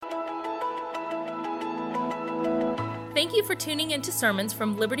Thank you for tuning into sermons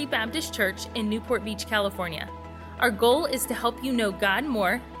from Liberty Baptist Church in Newport Beach, California. Our goal is to help you know God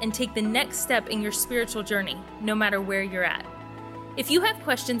more and take the next step in your spiritual journey, no matter where you're at. If you have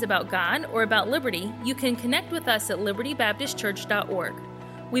questions about God or about Liberty, you can connect with us at libertybaptistchurch.org.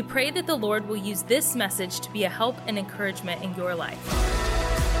 We pray that the Lord will use this message to be a help and encouragement in your life.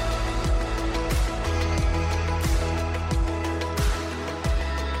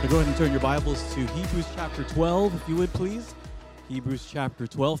 So go ahead and turn your Bibles to Hebrews chapter 12, if you would, please. Hebrews chapter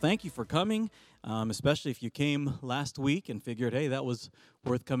 12. Thank you for coming, especially if you came last week and figured, hey, that was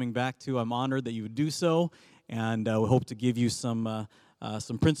worth coming back to. I'm honored that you would do so, and we hope to give you some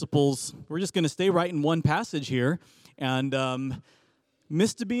principles. We're just going to stay right in one passage here, and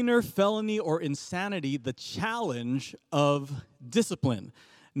misdemeanor, felony, or insanity, the challenge of discipline.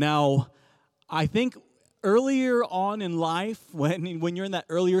 Now, I think earlier on in life, when you're in that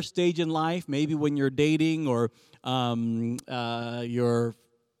earlier stage in life, maybe when you're dating or your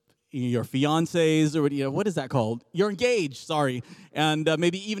fiancés or what is that called? You're engaged, sorry. And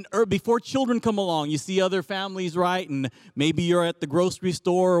maybe even before children come along, you see other families, right? And maybe you're at the grocery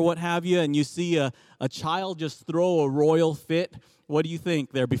store or what have you, and you see a child just throw a royal fit. What do you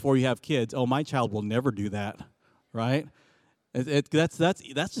think there before you have kids? Oh, my child will never do that, right? That's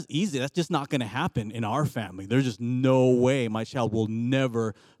just easy. That's just not going to happen in our family. There's just no way my child will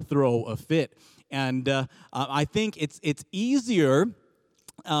never throw a fit. And I think it's easier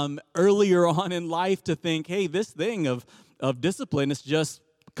earlier on in life to think, hey, this thing of discipline is just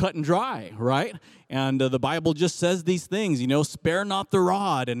cut and dry, right? And the Bible just says these things, spare not the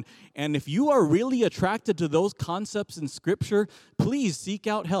rod. And if you are really attracted to those concepts in Scripture, please seek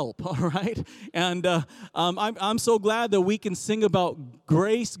out help, all right? And I'm so glad that we can sing about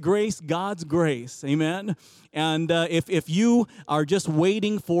grace, God's grace, amen? And if you are just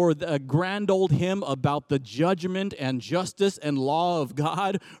waiting for a grand old hymn about the judgment and justice and law of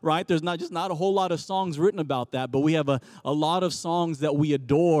God, right? There's not a whole lot of songs written about that, but we have a lot of songs that we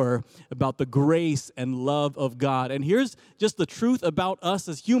adore about the grace and love of God. And here's just the truth about us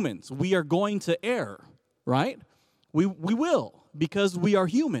as humans. We are going to err, right? We will, because we are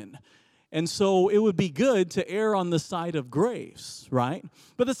human. And so it would be good to err on the side of grace, right?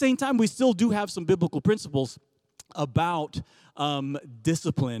 But at the same time, we still do have some biblical principles about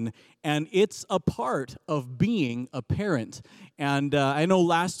discipline, and it's a part of being a parent. And I know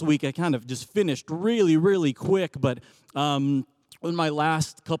last week I kind of just finished really, really quick, but my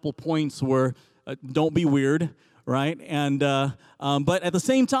last couple points were don't be weird, right? And but at the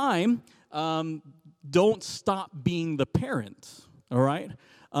same time, don't stop being the parent, all right?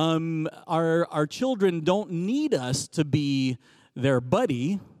 Our children don't need us to be their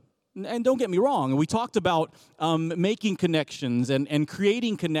buddy. And don't get me wrong, we talked about making connections and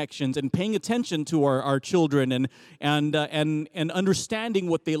creating connections and paying attention to our children and understanding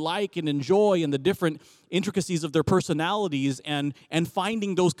what they like and enjoy and the different intricacies of their personalities and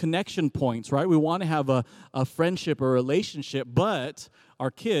finding those connection points, right? We want to have a friendship or relationship, but our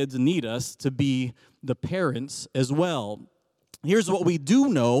kids need us to be the parents as well. Here's what we do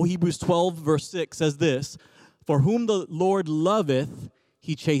know. Hebrews 12, verse 6 says this, "For whom the Lord loveth,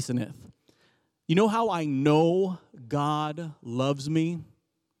 He chasteneth." You know how I know God loves me?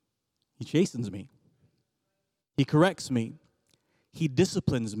 He chastens me. He corrects me. He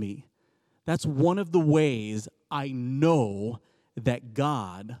disciplines me. That's one of the ways I know that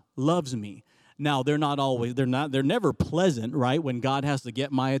God loves me. Now, they're never pleasant, right? When God has to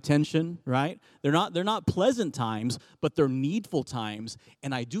get my attention, right? They're not pleasant times, but they're needful times.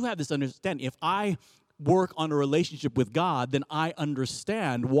 And I do have this understanding. If I work on a relationship with God, then I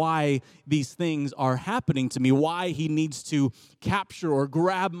understand why these things are happening to me, why He needs to capture or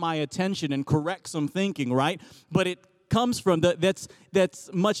grab my attention and correct some thinking, right? But it comes from that's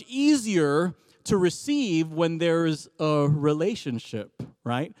much easier to receive when there's a relationship,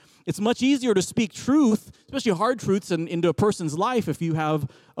 right? It's much easier to speak truth, especially hard truths, into a person's life if you have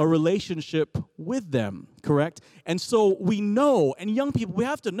a relationship with them, correct? And so we know, and young people, we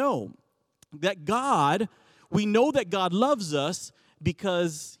have to know that we know that God loves us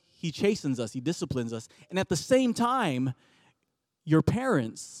because He chastens us, He disciplines us. And at the same time, your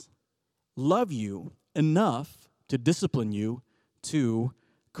parents love you enough to discipline you, to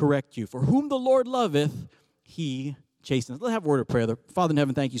correct you. For whom the Lord loveth, He chastens. Let's have a word of prayer. Father in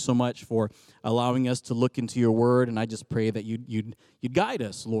heaven, thank you so much for allowing us to look into your word, and I just pray that you'd guide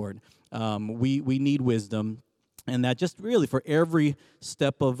us, Lord. We need wisdom. And that just really for every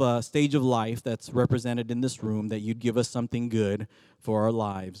step of stage of life that's represented in this room, that you'd give us something good for our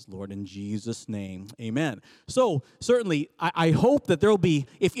lives, Lord, in Jesus' name, amen. So certainly, I hope that there'll be,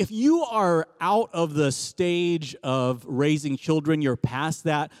 if you are out of the stage of raising children, you're past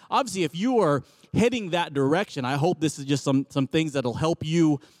that. Obviously, if you are heading that direction, I hope this is just some things that'll help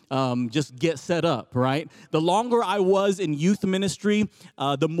you just get set up, right? The longer I was in youth ministry,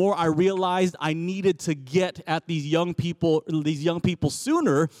 the more I realized I needed to get at these young people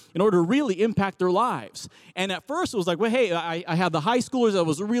sooner in order to really impact their lives. And at first, it was like, well, hey, I had the high schoolers I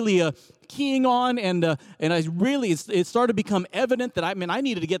was really keying on, and I really, it started to become evident that I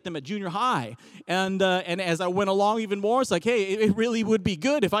needed to get them at junior high. And as I went along even more, it's like, hey, it really would be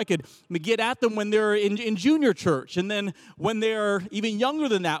good if I could get at them when they're in junior church, and then when they're even younger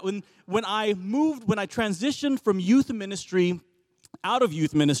than that. When I transitioned from youth ministry, out of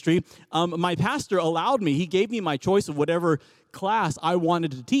youth ministry, my pastor allowed me, he gave me my choice of whatever class I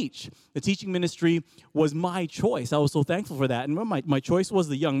wanted to teach. The teaching ministry was my choice. I was so thankful for that. And my choice was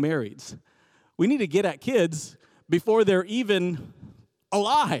the young marrieds. We need to get at kids before they're even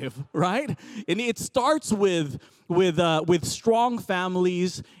alive, right? And it starts with strong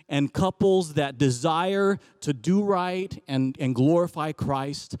families and couples that desire to do right and glorify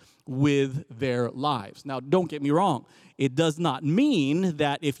Christ with their lives. Now, don't get me wrong. It does not mean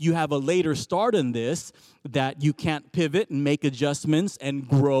that if you have a later start in this, that you can't pivot and make adjustments and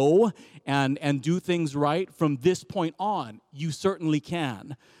grow and do things right from this point on. You certainly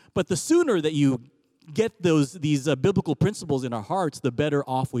can. But the sooner that you get these biblical principles in our hearts, the better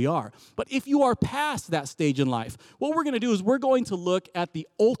off we are. But if you are past that stage in life, what we're going to do is we're going to look at the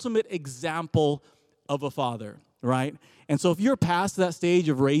ultimate example of a father, right? And so if you're past that stage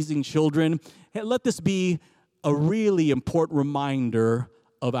of raising children, hey, let this be a really important reminder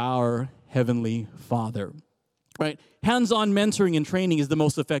of our Heavenly Father, right? Hands-on mentoring and training is the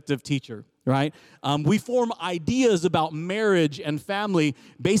most effective teacher, right? We form ideas about marriage and family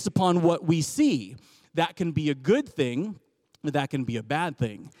based upon what we see. That can be a good thing, that can be a bad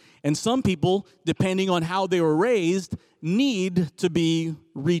thing. And some people, depending on how they were raised, need to be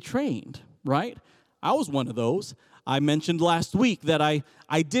retrained, right? I was one of those. I mentioned last week that I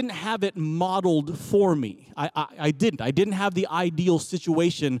didn't have it modeled for me. I didn't have the ideal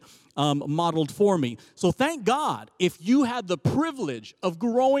situation modeled for me. So thank God if you had the privilege of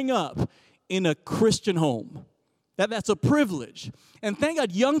growing up in a Christian home. That's a privilege. And thank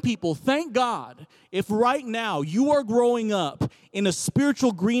God, young people, thank God if right now you are growing up in a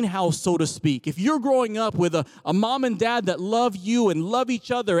spiritual greenhouse, so to speak. If you're growing up with a mom and dad that love you and love each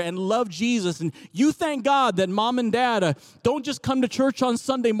other and love Jesus, and you thank God that mom and dad don't just come to church on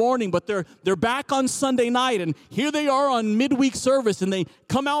Sunday morning, but they're back on Sunday night, and here they are on midweek service, and they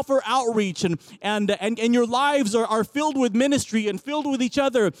come out for outreach, and your lives are filled with ministry and filled with each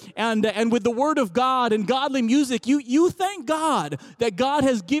other and with the Word of God and godly music. You thank God that God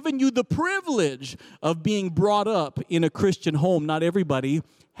has given you the privilege of being brought up in a Christian home. Not everybody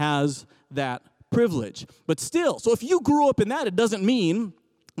has that privilege. But still, so if you grew up in that, it doesn't mean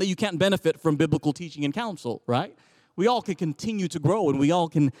that you can't benefit from biblical teaching and counsel, right? We all can continue to grow and we all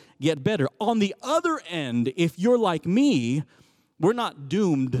can get better. On the other end, if you're like me, we're not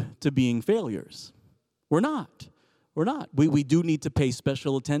doomed to being failures. We're not. We do need to pay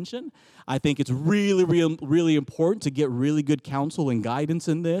special attention. I think it's really, really, really important to get really good counsel and guidance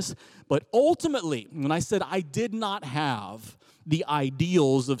in this. But ultimately, when I said I did not have the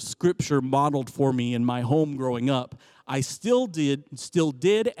ideals of Scripture modeled for me in my home growing up, I still did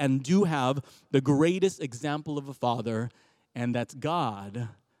and do have the greatest example of a father, and that's God,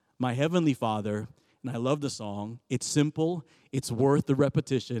 my Heavenly Father. And I love the song. It's simple. It's worth the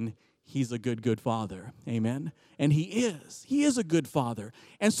repetition. He's a good, good father. Amen? And he is a good father.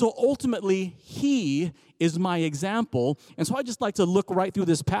 And so ultimately, he is my example. And so I just like to look right through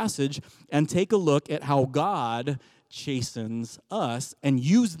this passage and take a look at how God chastens us and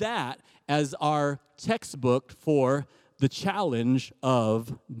use that as our textbook for the challenge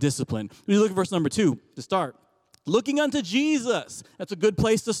of discipline. We look at verse number 2 to start. Looking unto Jesus. That's a good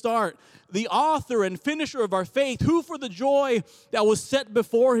place to start. The author and finisher of our faith, who for the joy that was set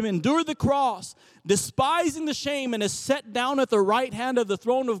before him endured the cross, despising the shame, and is set down at the right hand of the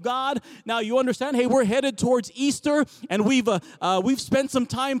throne of God. Now you understand, hey, we're headed towards Easter, and we've spent some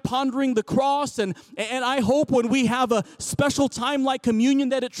time pondering the cross, and I hope when we have a special time like communion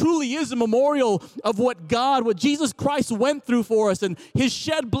that it truly is a memorial of what Jesus Christ went through for us, and his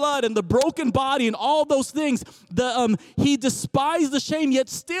shed blood and the broken body and all those things. He despised the shame, yet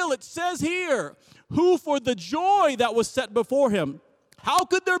still it says here, who for the joy that was set before him. How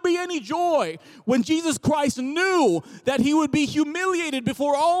could there be any joy when Jesus Christ knew that he would be humiliated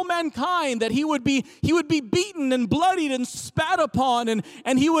before all mankind, that he would be beaten and bloodied and spat upon,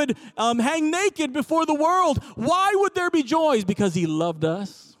 and he would hang naked before the world? Why would there be joy? Because he loved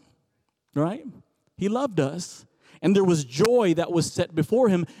us, right? He loved us, and there was joy that was set before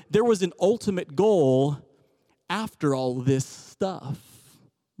him. There was an ultimate goal after all this stuff,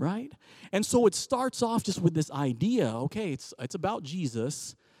 right? And so it starts off just with this idea, okay, it's about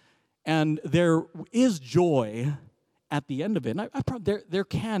Jesus, and there is joy at the end of it. And there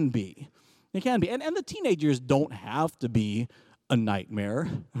can be. There can be. And the teenagers don't have to be a nightmare,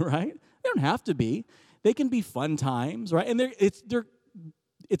 right? They don't have to be. They can be fun times, right? And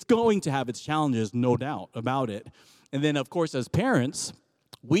it's going to have its challenges, no doubt about it. And then, of course, as parents,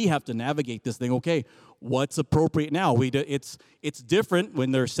 we have to navigate this thing. Okay, what's appropriate now? It's different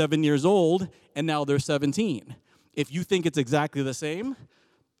when they're 7 years old and now they're 17. If you think it's exactly the same,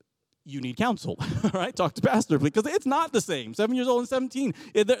 you need counsel, right? Talk to pastor, because it's not the same. 7 years old and 17,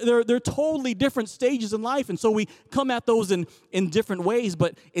 they're totally different stages in life, and so we come at those in different ways,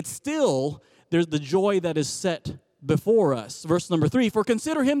 but it's still, there's the joy that is set before us. Verse number 3, for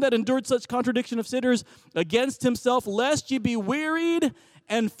consider him that endured such contradiction of sinners against himself, lest ye be wearied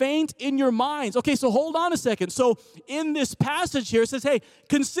and faint in your minds. Okay, so hold on a second. So in this passage here, it says, hey,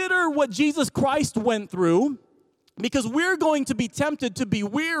 consider what Jesus Christ went through, because we're going to be tempted to be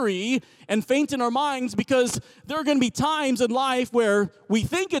weary and faint in our minds, because there are going to be times in life where we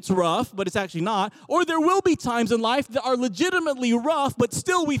think it's rough, but it's actually not. Or there will be times in life that are legitimately rough, but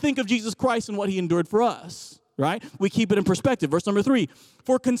still we think of Jesus Christ and what he endured for us. Right? We keep it in perspective. Verse number 3,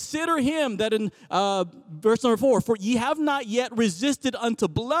 for consider him that in, verse number 4, for ye have not yet resisted unto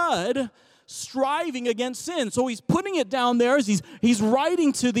blood, striving against sin. So he's putting it down there as he's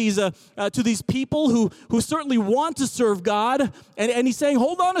writing to these people who certainly want to serve God, and he's saying,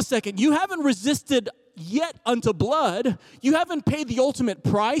 hold on a second, you haven't resisted yet unto blood. You haven't paid the ultimate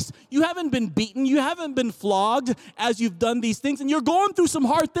price. You haven't been beaten. You haven't been flogged as you've done these things, and you're going through some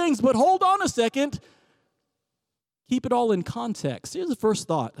hard things, but hold on a second. Keep it all in context. Here's the first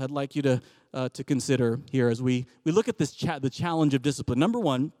thought I'd like you to consider here as we look at this the challenge of discipline. Number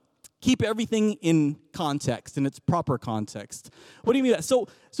one, keep everything in context, in its proper context. What do you mean by that?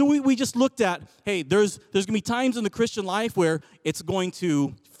 So we just looked at, hey, there's going to be times in the Christian life where it's going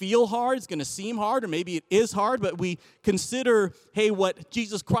to feel hard, it's going to seem hard, or maybe it is hard, but we consider, hey, what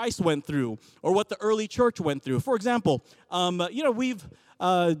Jesus Christ went through, or what the early church went through. For example,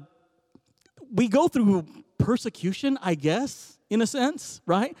 we go through persecution, I guess, in a sense,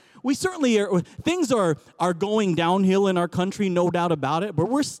 right? We certainly are, things are going downhill in our country, no doubt about it, but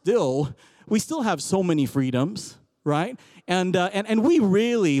we still have so many freedoms, right? And we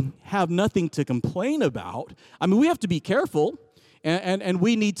really have nothing to complain about. I mean, we have to be careful, and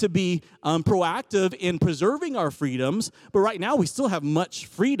we need to be proactive in preserving our freedoms, but right now we still have much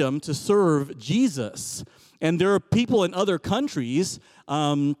freedom to serve Jesus. And there are people in other countries,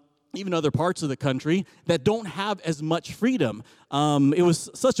 even other parts of the country, that don't have as much freedom. It was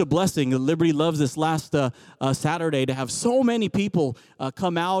such a blessing. Liberty Loves this last Saturday to have so many people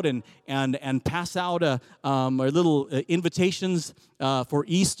come out and pass out our little invitations for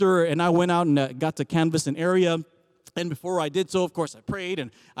Easter. And I went out and got to canvass an area. And before I did so, of course, I prayed, and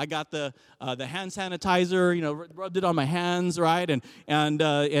I got the hand sanitizer, rubbed it on my hands, right, and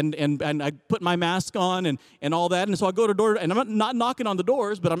I put my mask on and all that. And so I go to door, and I'm not knocking on the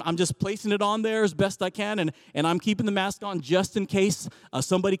doors, but I'm just placing it on there as best I can, and I'm keeping the mask on just in case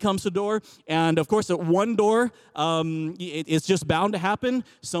somebody comes to the door. And of course, at one door, it's just bound to happen.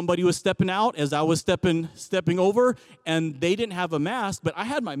 Somebody was stepping out as I was stepping over, and they didn't have a mask, but I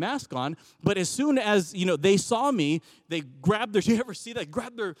had my mask on. But as soon as they saw me, they grabbed you ever see that?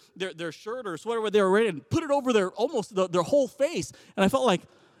 Grabbed their shirt or whatever they were wearing and put it over almost their whole face. And I felt like,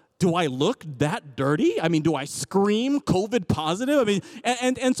 do I look that dirty? I mean, do I scream COVID positive? I mean,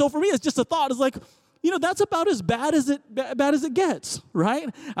 and so for me, it's just a thought. It's like, that's about as bad as it gets, right?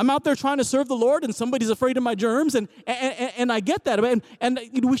 I'm out there trying to serve the Lord, and somebody's afraid of my germs, and I get that, and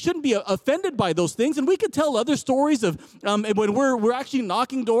we shouldn't be offended by those things. And we could tell other stories of when we're actually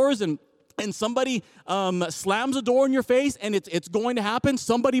knocking doors and somebody slams a door in your face, and it's going to happen.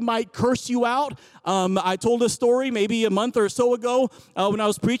 Somebody might curse you out. I told a story maybe a month or so ago when I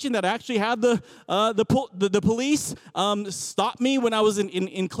was preaching that I actually had the police stop me when I was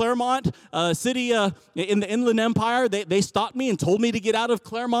in Claremont City in the Inland Empire. They stopped me and told me to get out of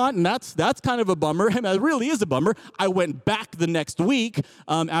Claremont, and that's kind of a bummer. I mean, it really is a bummer. I went back the next week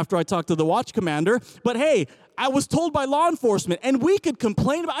after I talked to the watch commander. But hey, I was told by law enforcement, and we could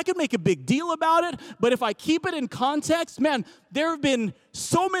complain about it. I could make a big deal about it, But if I keep it in context, man, there have been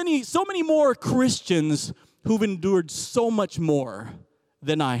so many more Christians who've endured so much more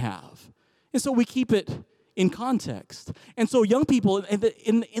than I have. And so we keep it in context. And so young people,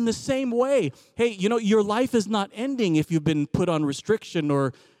 in the same way, hey, your life is not ending if you've been put on restriction,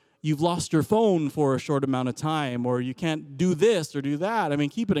 or you've lost your phone for a short amount of time, or you can't do this or do that. I mean,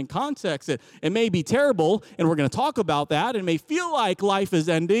 keep it in context. It may be terrible, and we're going to talk about that. It may feel like life is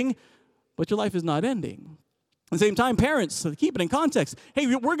ending, but your life is not ending. At the same time, parents, keep it in context.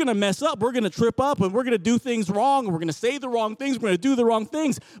 Hey, we're going to mess up, we're going to trip up, and we're going to do things wrong, and we're going to say the wrong things, we're going to do the wrong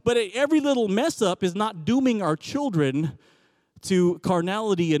things. But every little mess up is not dooming our children to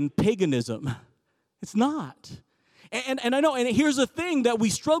carnality and paganism. It's not. And I know, and here's the thing that we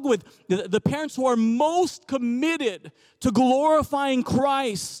struggle with. The parents who are most committed to glorifying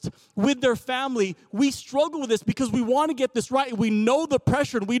Christ with their family, we struggle with this because we want to get this right. We know the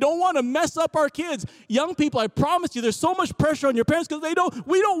pressure, and we don't want to mess up our kids. Young people, I promise you, there's so much pressure on your parents because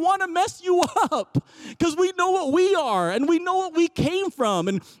we don't want to mess you up, because we know what we are, and we know what we came from,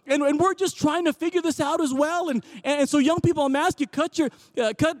 and we're just trying to figure this out as well. And so young people, I'm asking you,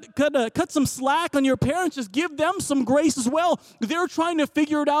 cut some slack on your parents. Just give them some grace as well. They're trying to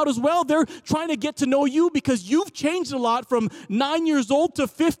figure it out as well. They're trying to get to know you because you've changed a lot from 9 years old to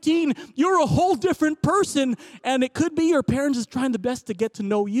 15. You're a whole different person, and it could be your parents is trying the best to get to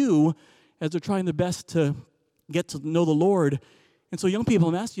know you as they're trying the best to get to know the Lord. And so young people,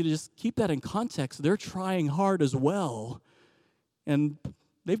 I'm asking you to just keep that in context. They're trying hard as well, and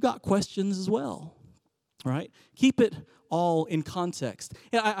they've got questions as well, all right? Keep it all in context.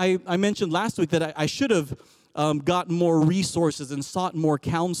 I mentioned last week that I should have gotten more resources and sought more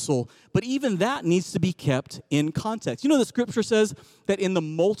counsel, but even that needs to be kept in context. The scripture says that in the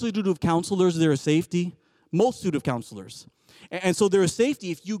multitude of counselors there is safety. Multitude of counselors. And so there is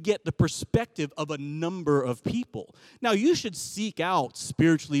safety if you get the perspective of a number of people. Now, you should seek out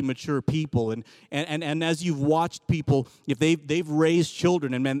spiritually mature people, and as you've watched people, if they've raised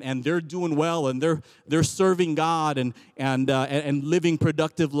children and they're doing well and they're serving God and living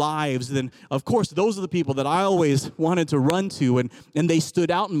productive lives, then of course those are the people that I always wanted to run to, and they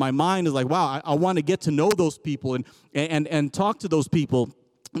stood out in my mind as like, wow, I want to get to know those people and talk to those people.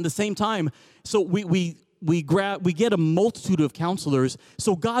 At the same time, so we get a multitude of counselors.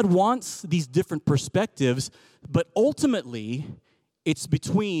 So God wants these different perspectives, but ultimately, it's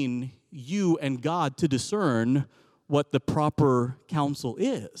between you and God to discern what the proper counsel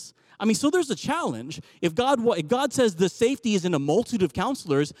is. I mean, so there's a challenge. If God says the safety is in a multitude of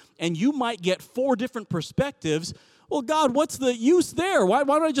counselors, and you might get 4 different perspectives, well, God, what's the use there? Why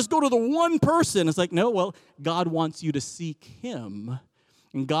don't I just go to the one person? It's like, no, well, God wants you to seek Him.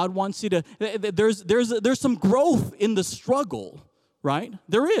 And God wants you to, there's some growth in the struggle, right?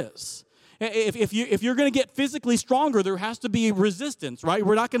 There is. If you're going to get physically stronger, there has to be resistance, right?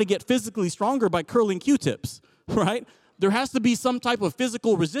 We're not going to get physically stronger by curling Q-tips, right? There has to be some type of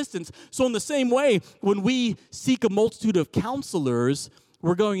physical resistance. So in the same way, when we seek a multitude of counselors,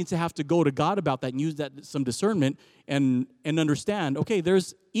 we're going to have to go to God about that and use that some discernment and understand, okay,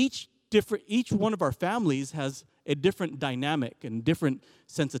 there's each one of our families has a different dynamic and different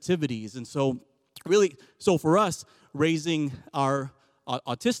sensitivities. And so for us, raising our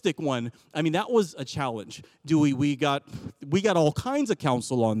autistic one, I mean, that was a challenge. We got all kinds of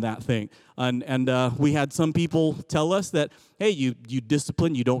counsel on that thing. And we had some people tell us that, hey, you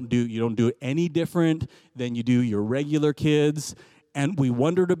discipline, you don't do it any different than you do your regular kids. And we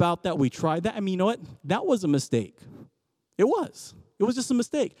wondered about that. We tried that. I mean, you know what? That was a mistake. It was just a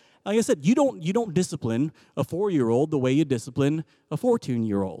mistake. Like I said, you don't discipline a 4-year-old the way you discipline a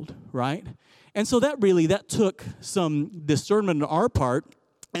 14-year-old, right? And so that took some discernment on our part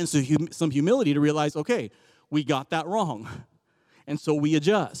and so some humility to realize, okay, we got that wrong. And so we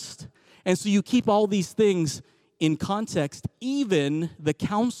adjust. And so you keep all these things in context, even the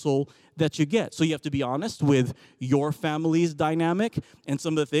counsel that you get. So you have to be honest with your family's dynamic and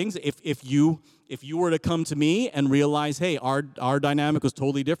some of the things. If you were to come to me and realize, hey, our dynamic was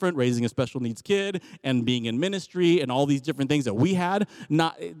totally different, raising a special needs kid and being in ministry and all these different things that we had,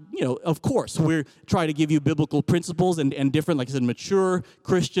 of course, we're trying to give you biblical principles and different, like I said, mature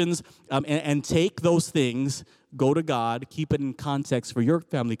Christians, and take those things, go to God, keep it in context for your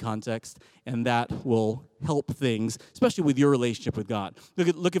family context, and that will help things, especially with your relationship with God.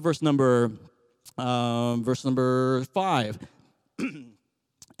 Look at verse number 5.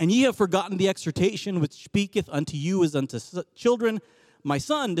 And ye have forgotten the exhortation which speaketh unto you as unto children. My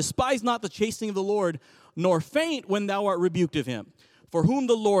son, despise not the chastening of the Lord, nor faint when thou art rebuked of him. For whom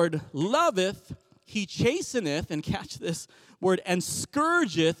the Lord loveth, he chasteneth, and catch this word, and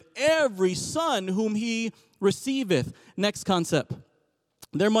scourgeth every son whom he receiveth. Next concept.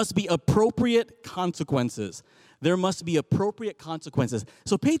 There must be appropriate consequences. There must be appropriate consequences.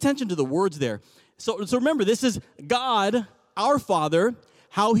 So pay attention to the words there. So remember, this is God, our Father,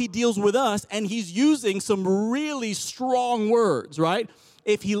 how he deals with us, and he's using some really strong words, right?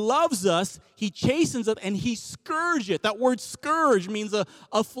 If he loves us, he chastens us, and he scourgeth. That word scourge means a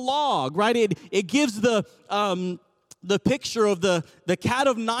flog, right? It gives the picture of the cat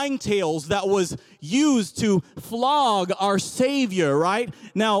of nine tails that was used to flog our Savior, right?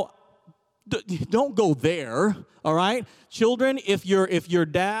 Now, don't go there, all right? Children, if your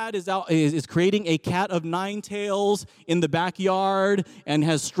dad is creating a cat of nine tails in the backyard and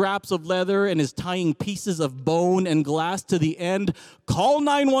has straps of leather and is tying pieces of bone and glass to the end, call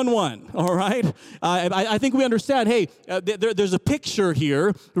 911, all right? I think we understand, hey, there's a picture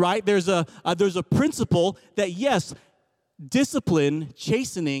here, right? There's a principle that, yes, discipline,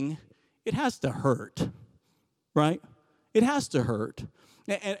 chastening, it has to hurt, right? It has to hurt.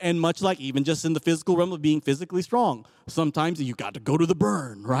 And much like even just in the physical realm of being physically strong, sometimes you've got to go to the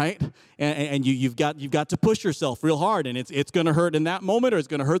burn, right? And you've got to push yourself real hard, and it's going to hurt in that moment, or it's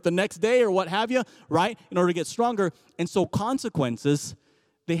going to hurt the next day, or what have you, right? In order to get stronger. And so consequences,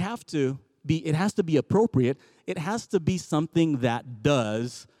 it has to be appropriate. It has to be something that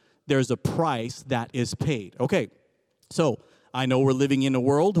there's a price that is paid. Okay, so I know we're living in a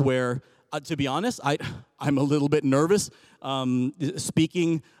world where, to be honest, I'm a little bit nervous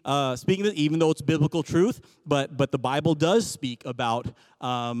speaking this, even though it's biblical truth. But the Bible does speak about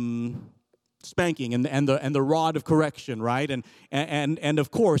spanking and the rod of correction, right? And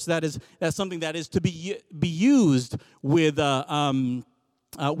of course that's something that is to be used with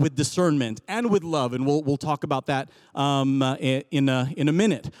discernment and with love, and we'll talk about that in a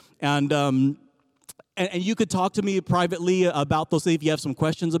minute. And you could talk to me privately about those things if you have some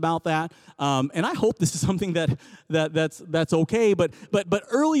questions about that. And I hope this is something that's okay. But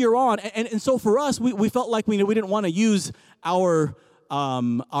earlier on, and so for us, we felt like we didn't want to use our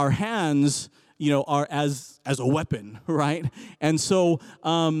hands, as a weapon, right? And so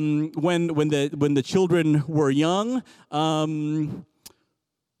when the children were young,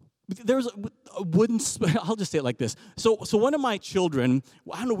 there's a wooden spoon. I'll just say it like this. So one of my children,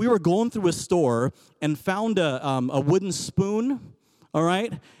 I don't know, we were going through a store and found a wooden spoon, all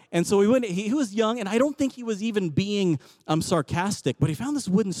right? And so we went, he was young, and I don't think he was even being sarcastic, but he found this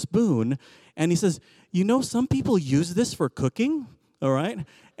wooden spoon, and he says, some people use this for cooking, all right?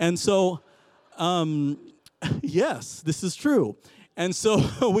 And so, yes, this is true. And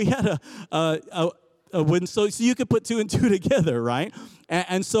so we had a wooden, so you could put two and two together, right?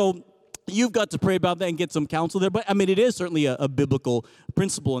 And so you've got to pray about that and get some counsel there. But, it is certainly a biblical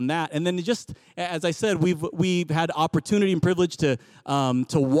principle in that. And then just, as I said, we've had opportunity and privilege to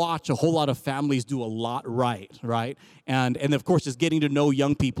watch a whole lot of families do a lot right? And of course, just getting to know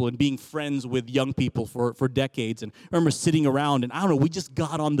young people and being friends with young people for decades. And I remember sitting around, and I don't know, we just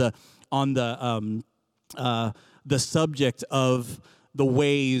got on the subject of the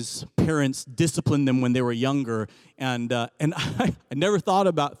ways parents disciplined them when they were younger, and I never thought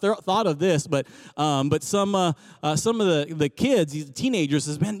of this, but some of the kids, these teenagers,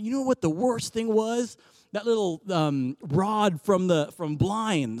 says, man, you know what the worst thing was? That little rod from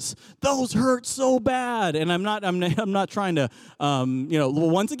blinds, those hurt so bad. And I'm not trying to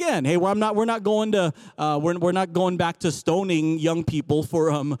once again, hey, we're not going back to stoning young people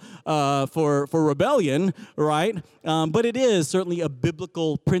for rebellion, right? But it is certainly a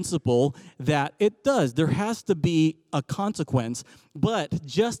biblical principle that there has to be a consequence. But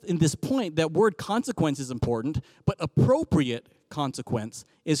just in this point, that word consequence is important, but appropriate consequence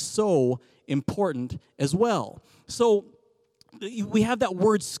is so important as well. So we have that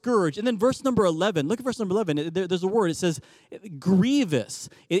word scourge. And then verse number 11, look at verse number 11. There's a word, it says grievous.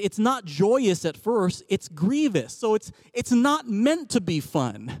 It's not joyous at first, it's grievous. So it's not meant to be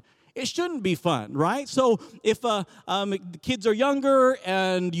fun. It shouldn't be fun, right? So if the kids are younger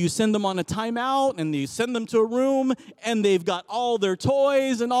and you send them on a timeout and you send them to a room and they've got all their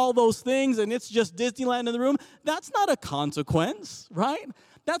toys and all those things and it's just Disneyland in the room, that's not a consequence, right?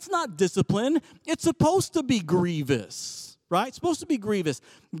 That's not discipline. It's supposed to be grievous, right? It's supposed to be grievous,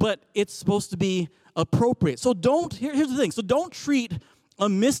 but it's supposed to be appropriate. So here's the thing. So don't treat a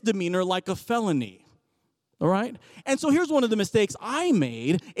misdemeanor like a felony. All right? And so here's one of the mistakes I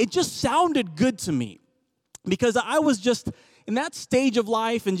made. It just sounded good to me because I was just in that stage of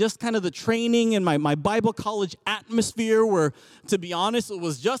life and just kind of the training and my Bible college atmosphere where, to be honest, it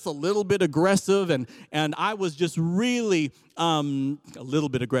was just a little bit aggressive and I was just really a little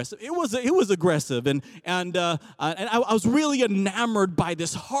bit aggressive. It was aggressive, and I was really enamored by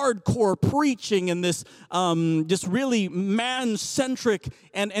this hardcore preaching and this just really man-centric.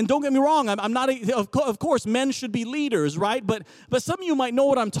 And don't get me wrong, I'm not. Of course, men should be leaders, right? But some of you might know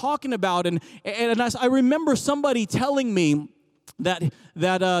what I'm talking about. And I remember somebody telling me that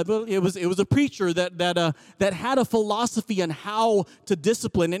it was a preacher that had a philosophy on how to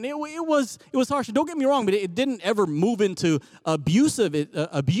discipline, and it was harsh. Don't get me wrong, but it didn't ever move into abuse.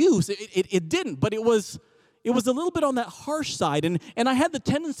 It didn't, but it was a little bit on that harsh side, and I had the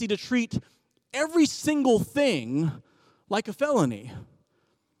tendency to treat every single thing like a felony.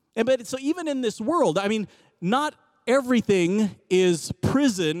 But so even in this world, I mean, not everything is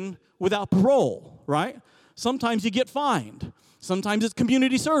prison without parole, right? Sometimes you get fined. Sometimes it's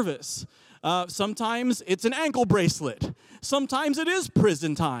community service. Sometimes it's an ankle bracelet. Sometimes it is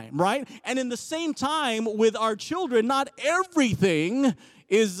prison time, right? And in the same time with our children, not everything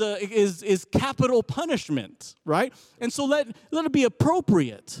is capital punishment, right? And so let it be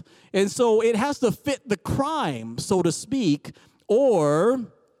appropriate. And so it has to fit the crime, so to speak, or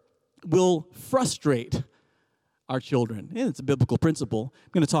will frustrate our children. And it's a biblical principle.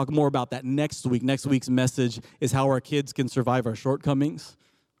 I'm going to talk more about that next week. Next week's message is how our kids can survive our shortcomings,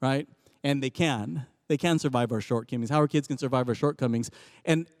 right? And they can survive our shortcomings. How our kids can survive our shortcomings.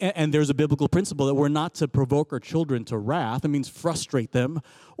 And there's a biblical principle that we're not to provoke our children to wrath. It means frustrate them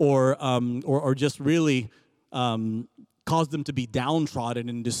or just really cause them to be downtrodden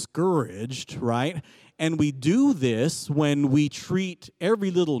and discouraged, right? And we do this when we treat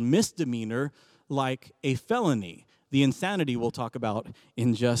every little misdemeanor like a felony. The insanity we'll talk about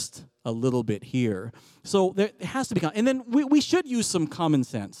in just a little bit here. So there has to be, and then we should use some common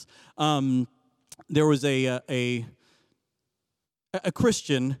sense. There was a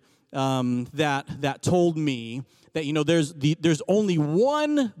Christian that told me that there's only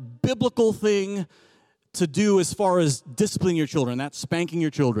one biblical thing to do as far as disciplining your children. That's spanking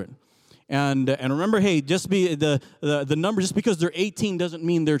your children. And remember, hey, just be the number. Just because they're 18 doesn't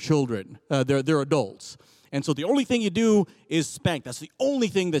mean they're children. They're adults. And so the only thing you do is spank. That's the only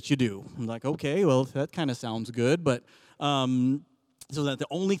thing that you do. I'm like, okay, well, that kind of sounds good, but so that the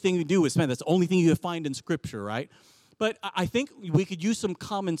only thing you do is spank. That's the only thing you find in Scripture, right? But I think we could use some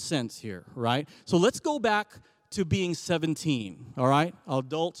common sense here, right? So let's go back to being 17. All right,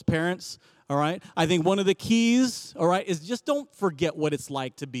 adults, parents. All right, I think one of the keys, all right, is just don't forget what it's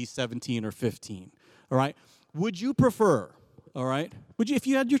like to be 17 or 15, all right? Would you prefer, all right, if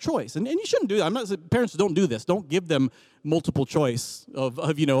you had your choice, and you shouldn't do that. I'm not saying parents don't do this. Don't give them multiple choice of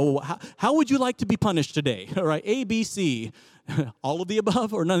how would you like to be punished today, all right, A, B, C, all of the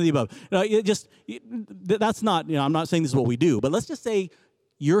above or none of the above. That's not, I'm not saying this is what we do, but let's just say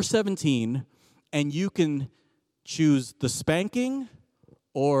you're 17 and you can choose the spanking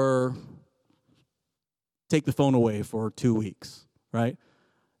or take the phone away for 2 weeks, right?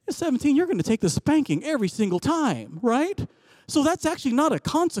 At 17, you're going to take the spanking every single time, right? So that's actually not a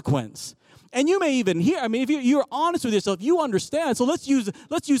consequence. And you may even hear, if you're honest with yourself, you understand. So let's use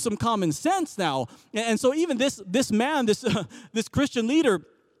some common sense now. And so even this man, this Christian leader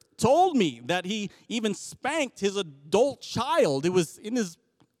told me that he even spanked his adult child. It was in his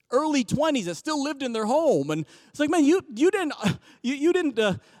early 20s that still lived in their home. And it's like, man, you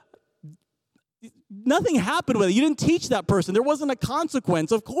didn't nothing happened with it. You didn't teach that person. There wasn't a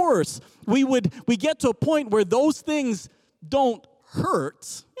consequence. Of course, we get to a point where those things don't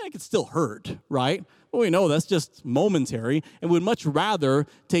hurt. Yeah, it can still hurt, right? But we know that's just momentary, and we'd much rather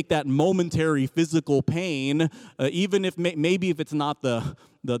take that momentary physical pain, even if maybe if it's not the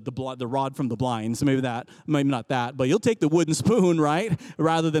rod from the blind, so maybe not that, but you'll take the wooden spoon, right,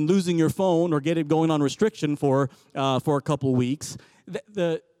 rather than losing your phone or get it going on restriction for a couple weeks.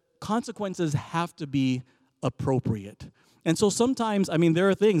 The consequences have to be appropriate. And so sometimes, there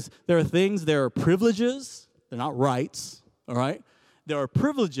are privileges, they're not rights, all right? There are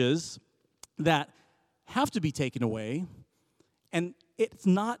privileges that have to be taken away, and it's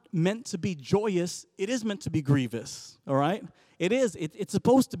not meant to be joyous, it is meant to be grievous, all right? It is, it's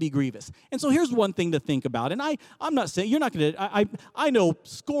supposed to be grievous. And so here's one thing to think about, and I'm not saying, you're not going to, I know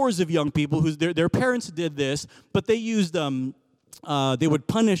scores of young people whose their parents did this, but they used, they would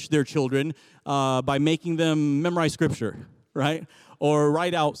punish their children by making them memorize Scripture, right? Or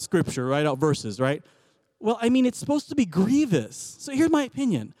write out Scripture, write out verses, right? Well, it's supposed to be grievous. So here's my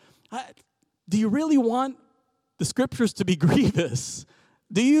opinion. Do you really want the Scriptures to be grievous?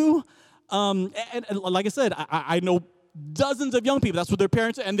 Do you? And like I said, I know dozens of young people, that's what their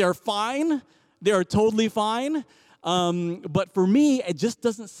parents, and they're fine. They're totally fine. But for me, it just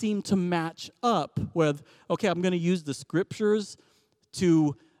doesn't seem to match up with, okay, I'm going to use the scriptures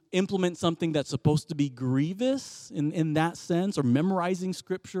to implement something that's supposed to be grievous in that sense, or memorizing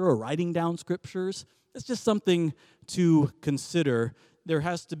scripture or writing down scriptures. It's just something to consider. There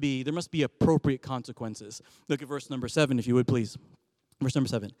must be appropriate consequences. Look at verse number 7, if you would, please. Verse number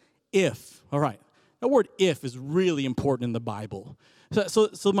 7. If, all right. That word if is really important in the Bible.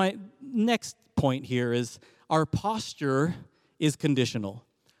 So my next point here is our posture is conditional.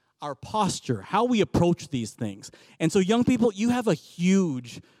 Our posture, how we approach these things. And so young people, you have a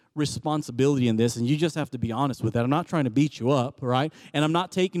huge responsibility in this, and you just have to be honest with that. I'm not trying to beat you up, right? And I'm not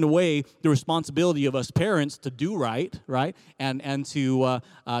taking away the responsibility of us parents to do right? And to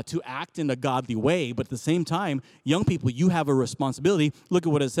act in a godly way. But at the same time, young people, you have a responsibility. Look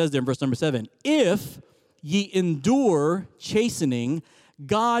at what it says there in verse number 7. If ye endure chastening,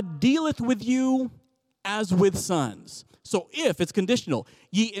 God dealeth with you as with sons. So if, it's conditional.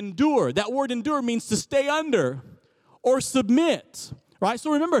 Ye endure. That word endure means to stay under or submit. Right?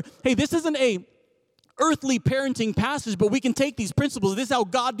 So remember, hey, this isn't a earthly parenting passage, but we can take these principles. This is how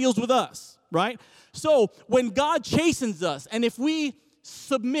God deals with us, right? So when God chastens us, and if we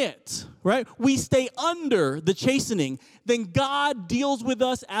submit, right, we stay under the chastening, then God deals with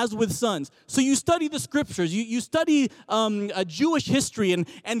us as with sons. So you study the scriptures, you study Jewish history,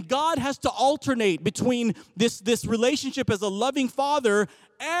 and God has to alternate between this relationship as a loving father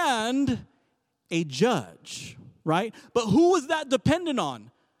and a judge. Right? But who was that dependent on?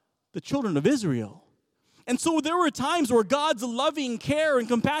 The children of Israel. And so there were times where God's loving care and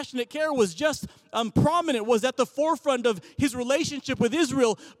compassionate care was just prominent, was at the forefront of his relationship with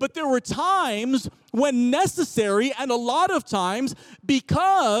Israel. But there were times when necessary, and a lot of times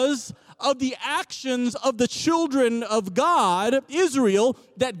because of the actions of the children of God, Israel,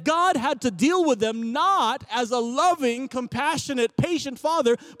 that God had to deal with them not as a loving, compassionate, patient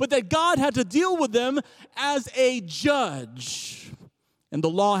father, but that God had to deal with them as a judge. And the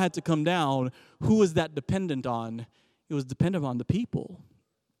law had to come down. Who was that dependent on? It was dependent on the people.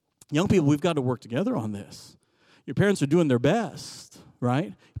 Young people, we've got to work together on this. Your parents are doing their best, right?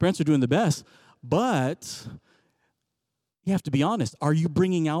 Your parents are doing the best, but you have to be honest. Are you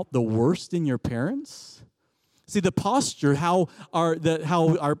bringing out the worst in your parents? See, the posture, how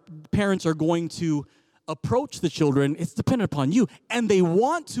our parents are going to approach the children, it's dependent upon you. And they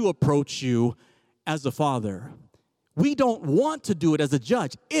want to approach you as a father. We don't want to do it as a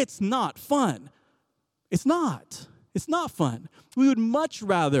judge. It's not fun. It's not. It's not fun. We would much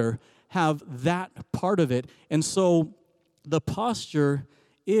rather have that part of it. And so the posture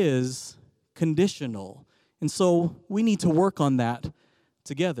is conditional. And so we need to work on that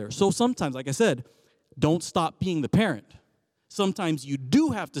together. So sometimes, like I said, don't stop being the parent. Sometimes you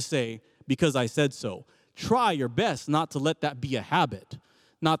do have to say, because I said so. Try your best not to let that be a habit,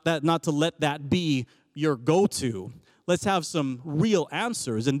 not to let that be your go-to. Let's have some real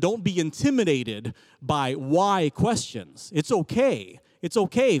answers, and don't be intimidated by why questions. It's okay. It's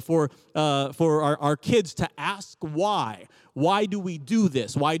okay for our kids to ask why. Why do we do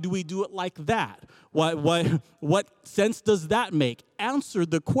this? Why do we do it like that? What sense does that make? Answer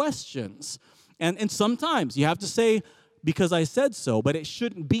the questions. And sometimes you have to say, because I said so, but it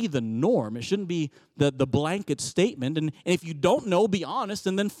shouldn't be the norm. It shouldn't be the blanket statement. And if you don't know, be honest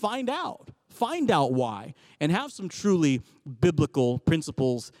and then find out. Find out why. And have some truly biblical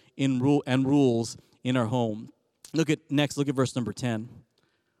principles and rules in our home. Look at verse number 10.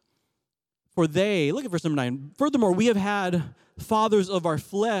 Look at verse number 9. Furthermore, we have had fathers of our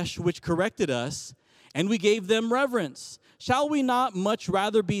flesh which corrected us, and we gave them reverence. Shall we not much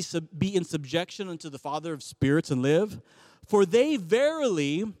rather be in subjection unto the Father of spirits and live? For they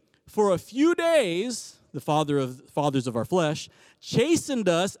verily, for a few days, the fathers of our flesh, chastened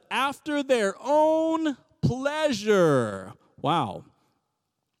us after their own pleasure. Wow.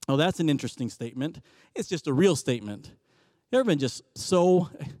 Oh, that's an interesting statement. It's just a real statement. Ever been just so,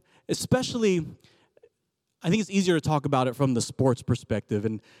 especially, I think it's easier to talk about it from the sports perspective,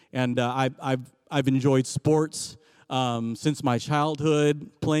 and I've enjoyed sports since my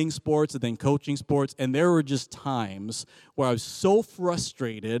childhood, playing sports and then coaching sports, and there were just times where I was so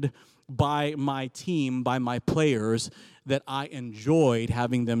frustrated by my team, by my players, that I enjoyed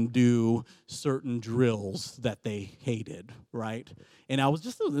having them do certain drills that they hated, right? And I was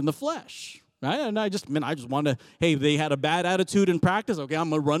just in the flesh, right? And I just wanted to, hey, they had a bad attitude in practice, okay,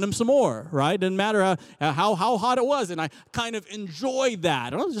 I'm going to run them some more, right? Didn't matter how hot it was, and I kind of enjoyed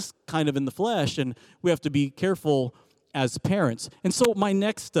that. I was just kind of in the flesh, and we have to be careful as parents. And so my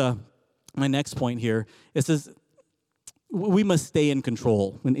next point here, it says, we must stay in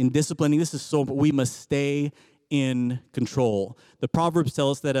control. In disciplining, this is so, we must stay in control. The Proverbs tell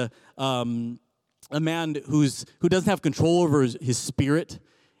us that a man who doesn't have control over his spirit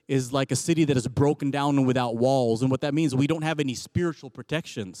is like a city that is broken down and without walls. And what that means, we don't have any spiritual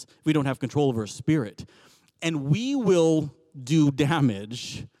protections. We don't have control over our spirit. And we will do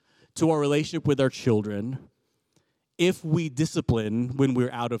damage to our relationship with our children if we discipline when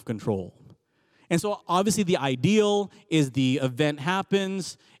we're out of control. And so obviously the ideal is the event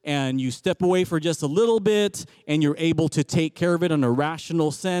happens and you step away for just a little bit and you're able to take care of it in a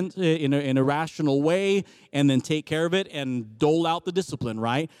rational sense, in a rational way, and then take care of it and dole out the discipline,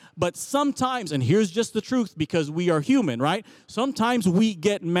 right? But sometimes, and here's just the truth because we are human, right? Sometimes we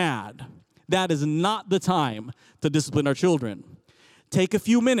get mad. That is not the time to discipline our children. Take a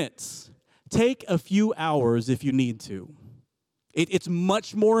few minutes. Take a few hours if you need to. It's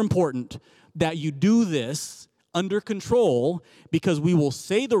much more important that you do this under control because we will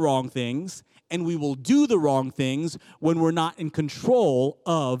say the wrong things and we will do the wrong things when we're not in control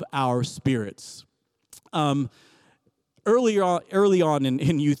of our spirits. Early on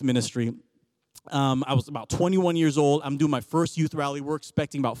in youth ministry, I was about 21 years old. I'm doing my first youth rally. We're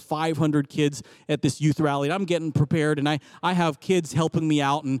expecting about 500 kids at this youth rally. And I'm getting prepared, and I have kids helping me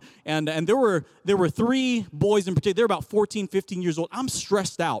out. And there were 3 boys in particular. They're about 14, 15 years old. I'm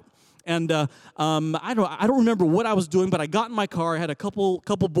stressed out. And I don't remember what I was doing, but I got in my car. I had a couple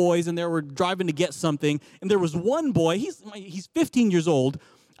boys, and they were driving to get something. And there was one boy. He's 15 years old.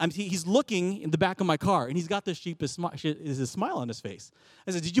 He's looking in the back of my car, and he's got this sheepish smile on his face.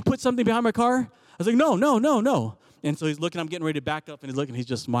 I said, "Did you put something behind my car?" I was like, "No." And so he's looking. I'm getting ready to back up, and he's looking. He's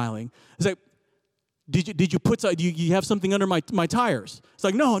just smiling. He's like, "Did you put? Do you have something under my tires?" It's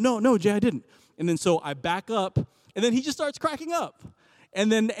like, "No, Jay, I didn't." And then so I back up, and then he just starts cracking up.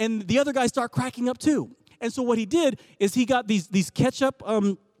 And the other guys start cracking up too. And so what he did is he got these ketchup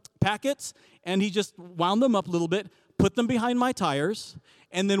packets, and he just wound them up a little bit, put them behind my tires,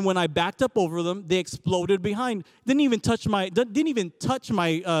 and then when I backed up over them, they exploded behind. Didn't even touch my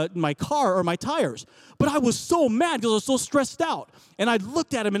car or my tires. But I was so mad because I was so stressed out. And I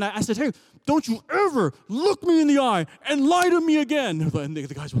looked at him and I said, "Hey, don't you ever look me in the eye and lie to me again." And the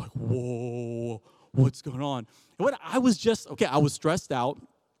guys were like, "Whoa, what's going on?" And I was stressed out,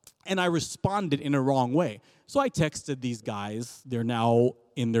 and I responded in a wrong way. So I texted these guys. They're now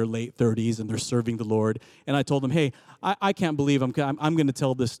in their late 30s, and they're serving the Lord. And I told them, "Hey, I can't believe I'm going to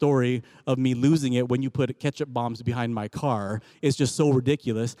tell this story of me losing it when you put ketchup bombs behind my car. It's just so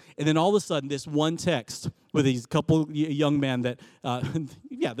ridiculous." And then all of a sudden, this one text with these couple young men that,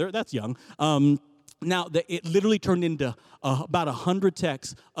 that's young. Now, it literally turned into about 100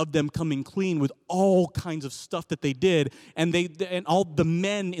 texts of them coming clean with all kinds of stuff that they did, and all the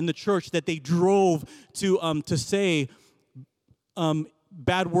men in the church that they drove to say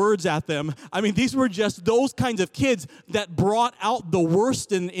bad words at them. I mean, these were just those kinds of kids that brought out the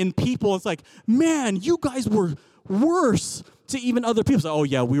worst in people. It's like, man, you guys were worse to even other people. So, "Oh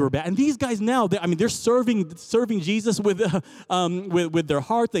yeah, we were bad." And these guys now, they're serving Jesus with their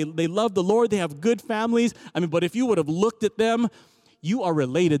heart. They love the Lord. They have good families. I mean, but if you would have looked at them, you are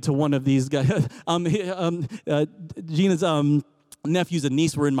related to one of these guys. Gina's nephews and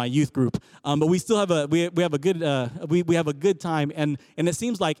niece were in my youth group, but we still have we have a good time, and it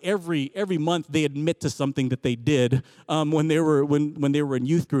seems like every month they admit to something that they did when they were in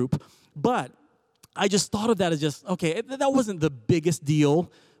youth group, but I just thought of that as just, okay, that wasn't the biggest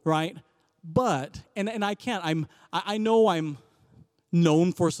deal, right? But, and I know I'm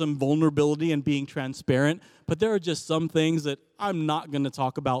known for some vulnerability and being transparent, but there are just some things that I'm not going to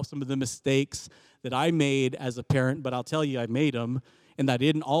talk about, some of the mistakes that I made as a parent, but I'll tell you I made them, and I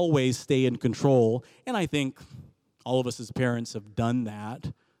didn't always stay in control. And I think all of us as parents have done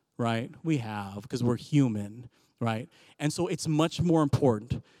that, right? We have, because we're human, right? And so it's much more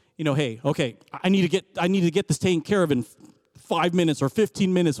important. Hey, okay, I need to get this taken care of in 5 minutes or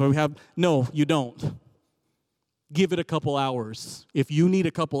 15 minutes. No, you don't. Give it a couple hours. If you need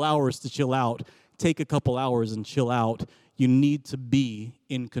a couple hours to chill out, take a couple hours and chill out. You need to be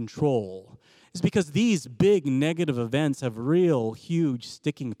in control. It's because these big negative events have real huge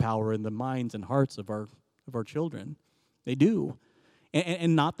sticking power in the minds and hearts of our children. They do.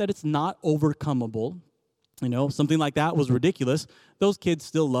 And not that it's not overcomable. Something like that was ridiculous. Those kids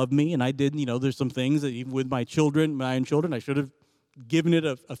still love me, and I did, there's some things that even with my own children, I should have given it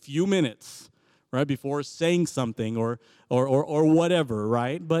a few minutes, right, before saying something or whatever,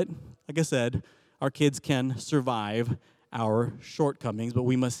 right? But like I said, our kids can survive our shortcomings, but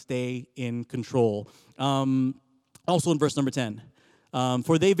we must stay in control. Also in verse number 10,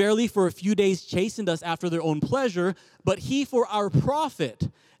 for they verily for a few days chastened us after their own pleasure, but he for our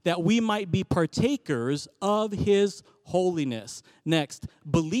profit, that we might be partakers of his holiness. Next,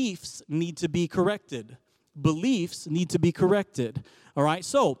 beliefs need to be corrected. Beliefs need to be corrected. All right,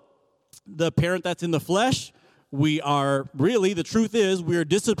 so the parent that's in the flesh, we are really, the truth is, we are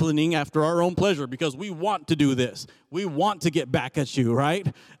disciplining after our own pleasure because we want to do this. We want to get back at you,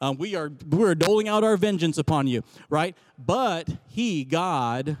 right? We're doling out our vengeance upon you, right? But he,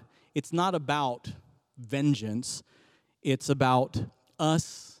 God, it's not about vengeance. It's about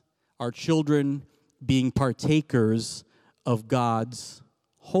us, our children, being partakers of God's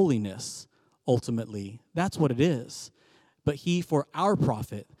holiness, ultimately. That's what it is. But he, for our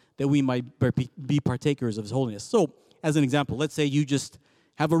profit, that we might be partakers of his holiness. So, as an example, let's say you just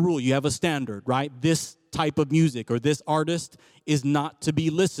have a rule, you have a standard, right? This type of music or this artist is not to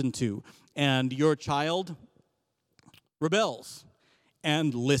be listened to. And your child rebels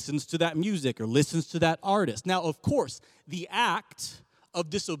and listens to that music or listens to that artist. Now, of course, the act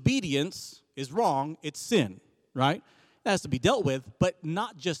of disobedience is wrong. It's sin, right? That has to be dealt with, but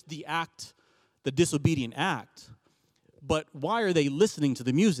not just the act, the disobedient act, but why are they listening to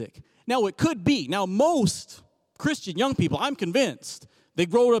the music? Now, it could be. Now, most Christian young people, I'm convinced, they're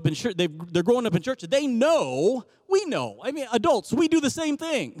growing up in church. They know, we know. I mean, adults, we do the same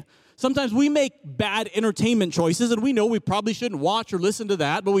thing. Sometimes we make bad entertainment choices, and we know we probably shouldn't watch or listen to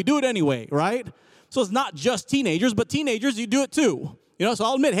that, but we do it anyway, right? So it's not just teenagers, but teenagers, you do it too. You know, so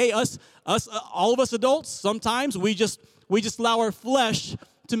I'll admit, hey, all of us adults, sometimes we just allow our flesh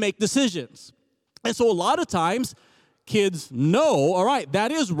to make decisions. And so a lot of times, kids know, all right,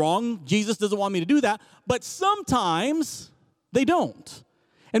 that is wrong. Jesus doesn't want me to do that. But sometimes they don't.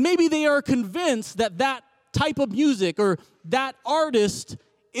 And maybe they are convinced that that type of music or that artist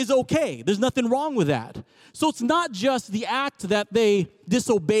is okay. There's nothing wrong with that. So it's not just the act that they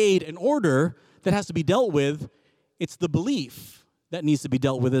disobeyed an order that has to be dealt with. It's the belief that needs to be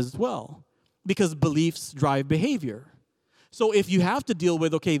dealt with as well. Because beliefs drive behavior. So if you have to deal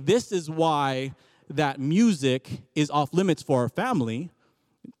with, okay, this is why that music is off limits for our family,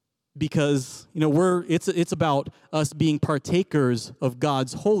 because it's about us being partakers of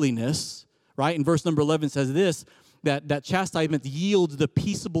God's holiness, right? And verse number 11 says this, that chastisement yields the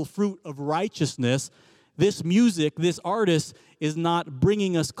peaceable fruit of righteousness. This music, this artist is not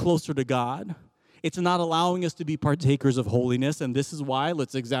bringing us closer to God. It's not allowing us to be partakers of holiness, and this is why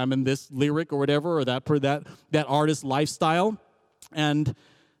let's examine this lyric or whatever, or that artist's lifestyle, and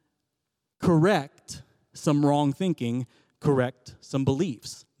correct some wrong thinking, correct some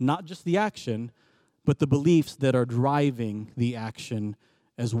beliefs. Not just the action, but the beliefs that are driving the action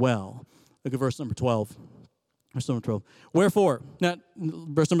as well. Look at verse number 12. Verse number 12. Wherefore,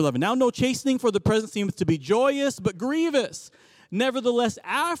 verse number 11. Now no chastening for the present seemeth to be joyous, but grievous. Nevertheless,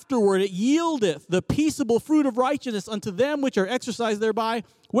 afterward it yieldeth the peaceable fruit of righteousness unto them which are exercised thereby.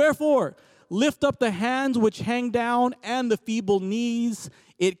 Wherefore, lift up the hands which hang down and the feeble knees.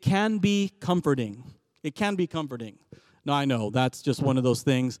 It can be comforting. It can be comforting. Now, I know that's just one of those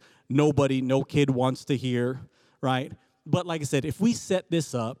things no kid wants to hear, right? But like I said, if we set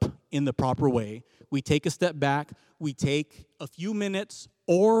this up in the proper way, we take a step back, we take a few minutes,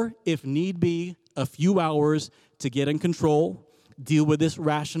 or if need be, a few hours to get in control, deal with this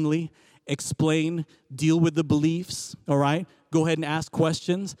rationally, explain, deal with the beliefs, all right? Go ahead and ask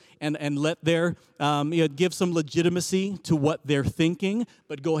questions and let their, give some legitimacy to what they're thinking,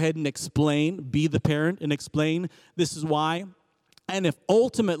 but go ahead and explain, be the parent and explain this is why. And if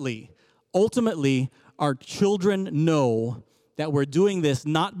ultimately, our children know that we're doing this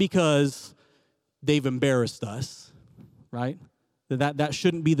not because they've embarrassed us, right? That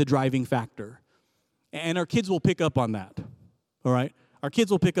shouldn't be the driving factor. And our kids will pick up on that, all right? Our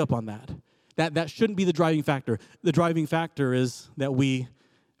kids will pick up on that. That shouldn't be the driving factor. The driving factor is that we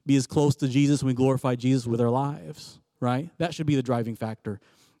be as close to Jesus and we glorify Jesus with our lives, right? That should be the driving factor.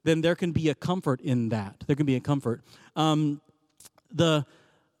 Then there can be a comfort in that. There can be a comfort.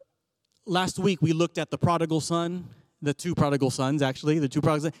 Last week we looked at the prodigal son, the two prodigal sons, actually,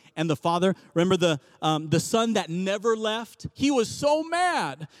 and the father. Remember the son that never left? He was so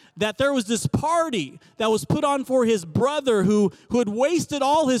mad that there was this party that was put on for his brother who had wasted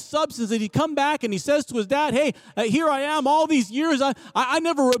all his substance, and he'd come back and he says to his dad, hey, here I am all these years. I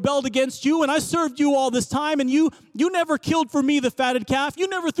never rebelled against you, and I served you all this time, and you never killed for me the fatted calf. You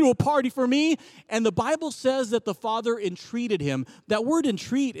never threw a party for me. And the Bible says that the father entreated him. That word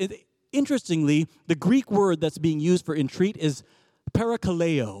entreat, interestingly, the Greek word that's being used for entreat is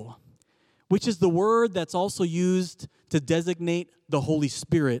parakaleo, which is the word that's also used to designate the Holy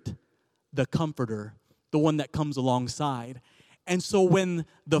Spirit, the comforter, the one that comes alongside. And so when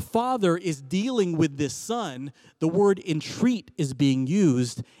the father is dealing with this son, the word entreat is being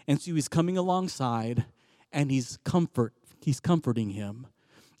used. And so he's coming alongside and he's comforting him.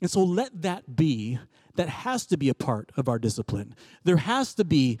 And so let that has to be a part of our discipline. There has to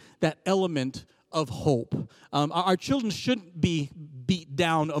be that element of hope. Our children shouldn't be beat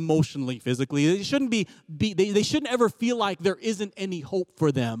down emotionally, physically. They shouldn't they shouldn't ever feel like there isn't any hope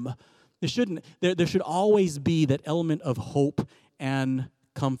for them. There should always be that element of hope and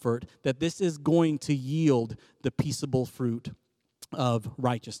comfort, that this is going to yield the peaceable fruit of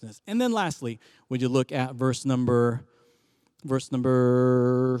righteousness. And then lastly, would you look at verse number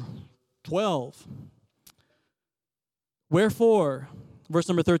 12. Wherefore, verse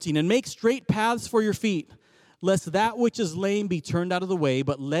number 13, and make straight paths for your feet, lest that which is lame be turned out of the way,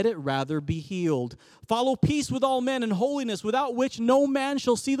 but let it rather be healed. Follow peace with all men and holiness, without which no man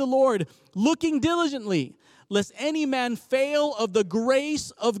shall see the Lord, looking diligently, lest any man fail of the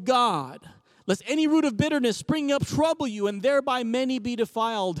grace of God, lest any root of bitterness spring up trouble you, and thereby many be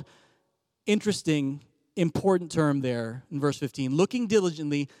defiled. Interesting, important term there in verse 15. Looking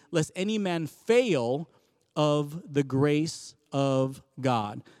diligently, lest any man fail of the grace of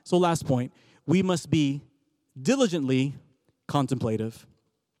God. So last point, we must be diligently contemplative.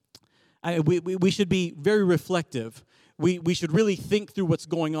 We should be very reflective. We should really think through what's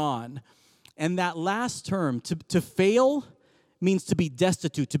going on. And that last term, to fail, means to be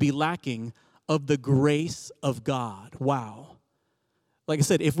destitute, to be lacking of the grace of God. Wow. Like I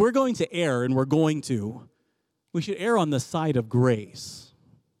said, if we're going to err, and we should err on the side of grace,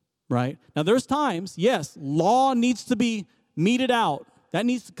 right? Now, there's times, yes, law needs to be meted out. That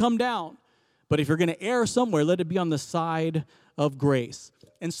needs to come down. But if you're going to err somewhere, let it be on the side of grace.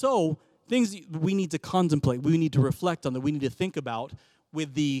 And so, things we need to contemplate, we need to reflect on, that we need to think about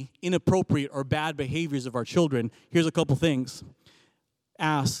with the inappropriate or bad behaviors of our children. Here's a couple things.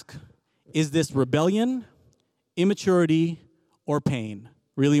 Ask, is this rebellion, immaturity, or pain?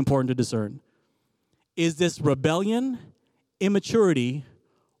 Really important to discern. Is this rebellion, immaturity,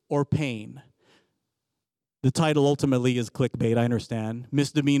 or pain? The title ultimately is clickbait, I understand.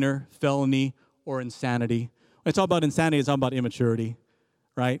 Misdemeanor, felony, or insanity. When I talk about insanity, it's talking about immaturity,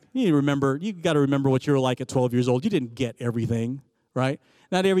 right? You got to remember what you were like at 12 years old. You didn't get everything, right?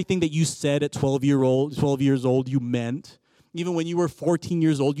 Not everything that you said at 12 years old you meant. Even when you were 14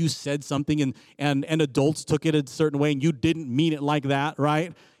 years old, you said something and adults took it a certain way and you didn't mean it like that,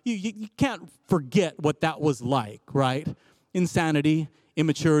 right? You can't forget what that was like, right? Insanity,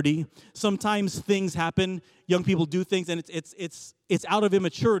 immaturity. Sometimes things happen, young people do things, and it's out of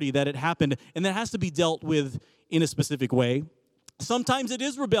immaturity that it happened, and that has to be dealt with in a specific way. Sometimes it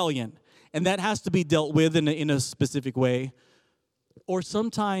is rebellion, and that has to be dealt with in a specific way. Or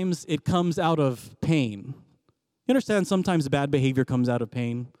sometimes it comes out of pain. You understand, sometimes bad behavior comes out of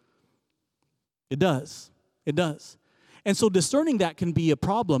pain. It does. It does. And so discerning that can be a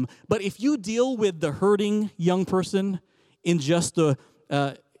problem. But if you deal with the hurting young person in just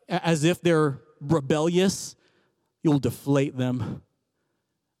as if they're rebellious, you'll deflate them.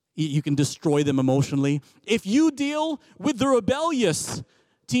 You can destroy them emotionally. If you deal with the rebellious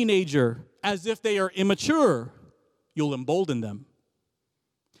teenager as if they are immature, you'll embolden them.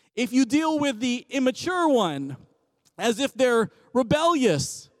 If you deal with the immature one as if they're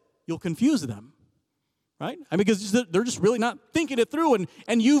rebellious, you'll confuse them, right? I mean, because they're just really not thinking it through,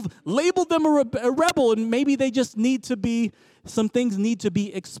 and you've labeled them a rebel, and maybe they just some things need to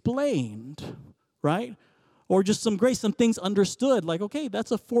be explained, right? Or just some grace, some things understood, like, okay,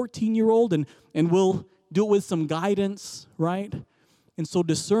 that's a 14-year-old, and we'll do it with some guidance, right? And so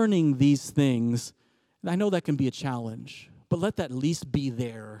discerning these things, I know that can be a challenge, but let that at least be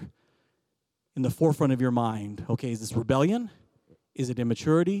there in the forefront of your mind. Okay, is this rebellion? Is it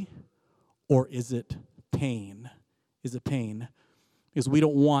immaturity? Or is it pain? Is it pain? Because we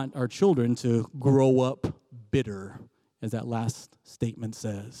don't want our children to grow up bitter, as that last statement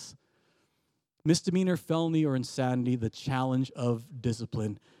says. Misdemeanor, felony, or insanity, the challenge of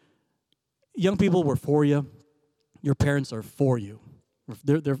discipline. Young people, we're for you. Your parents are for you.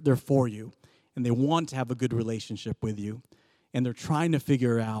 They're for you. And they want to have a good relationship with you. And they're trying to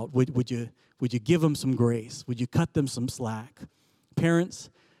figure out, would you give them some grace? Would you cut them some slack? Parents,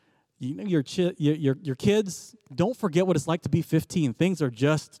 you know, your kids, don't forget what it's like to be 15. Things are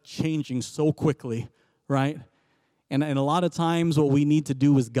just changing so quickly, right? And a lot of times what we need to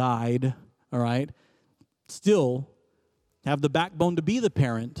do is guide, all right? Still have the backbone to be the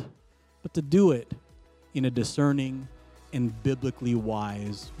parent, but to do it in a discerning and biblically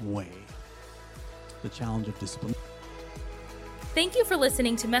wise way. The challenge of discipline. Thank you for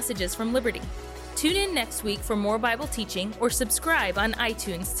listening to Messages from Liberty. Tune in next week for more Bible teaching or subscribe on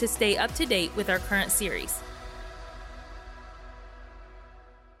iTunes to stay up to date with our current series.